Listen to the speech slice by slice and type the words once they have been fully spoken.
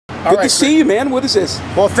Good to see you, man. What is this?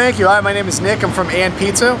 Well, thank you. Hi, my name is Nick. I'm from And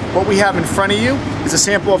Pizza. What we have in front of you is a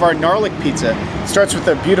sample of our garlic pizza. It starts with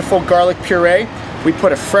a beautiful garlic puree. We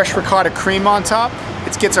put a fresh ricotta cream on top.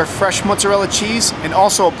 It gets our fresh mozzarella cheese and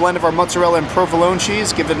also a blend of our mozzarella and provolone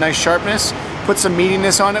cheese, give it a nice sharpness. Put some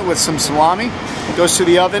meatiness on it with some salami. It goes to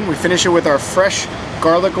the oven. We finish it with our fresh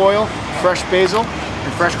garlic oil, fresh basil,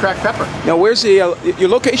 and fresh cracked pepper. Now, where's the your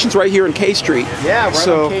location's right here in K Street? Yeah, right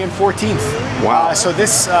on K and 14th. Wow. So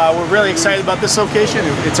this, we're really excited about this location.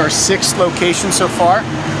 It's our 6th location so far.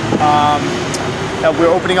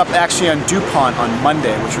 We're opening up actually on DuPont on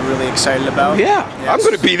Monday, which we're really excited about. Yeah, I'm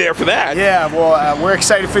going to be there for that. Yeah, well, we're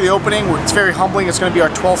excited for the opening. It's very humbling. It's going to be our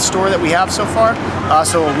 12th store that we have so far.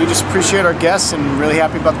 So we just appreciate our guests and really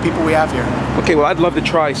happy about the people we have here. Okay, well, I'd love to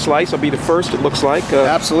try a slice. I'll be the first, it looks like.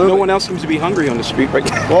 Absolutely. No one else seems to be hungry on the street right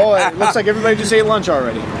now. Well, it looks like everybody just ate lunch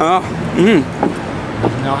already. Now,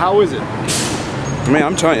 how is it? Man,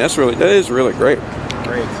 I'm telling you, that is really great.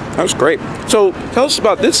 Great. That was great. So tell us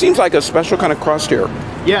about this. Seems like a special kind of crust here.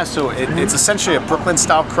 Yeah, so it's essentially a Brooklyn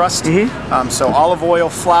style crust. So olive oil,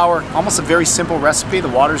 flour, almost a very simple recipe. The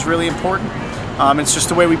water's really important. It's just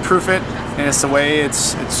the way we proof it, and it's the way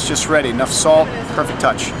it's just ready. Enough salt, perfect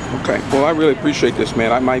touch. Okay. Well, I really appreciate this,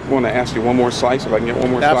 man. I might want to ask you one more slice if I can get one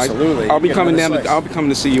more slice. Absolutely. I'll be coming down. I'll be coming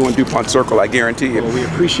to see you on DuPont Circle. I guarantee you. Well, we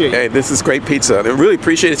appreciate it. Hey, this is great pizza. I really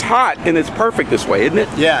appreciate it. It's hot and it's perfect this way, isn't it?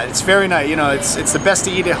 Yeah, it's very nice. You know, it's the best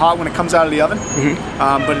to eat it hot when it comes out of the oven.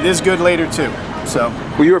 But it is good later too. So.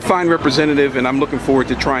 Well, you're a fine representative, and I'm looking forward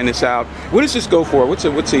to trying this out. What does this go for? What's the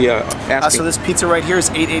asking? So this pizza right here is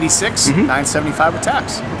 $8.86, $9.75 with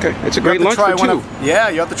tax. Okay, it's a great lunch for two. Yeah,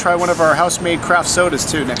 you have to try one of our house-made craft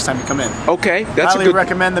sodas too next time you come in. Okay, that's highly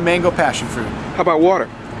recommend the mango passion fruit. How about water?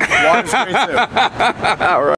 Water's great too. All right.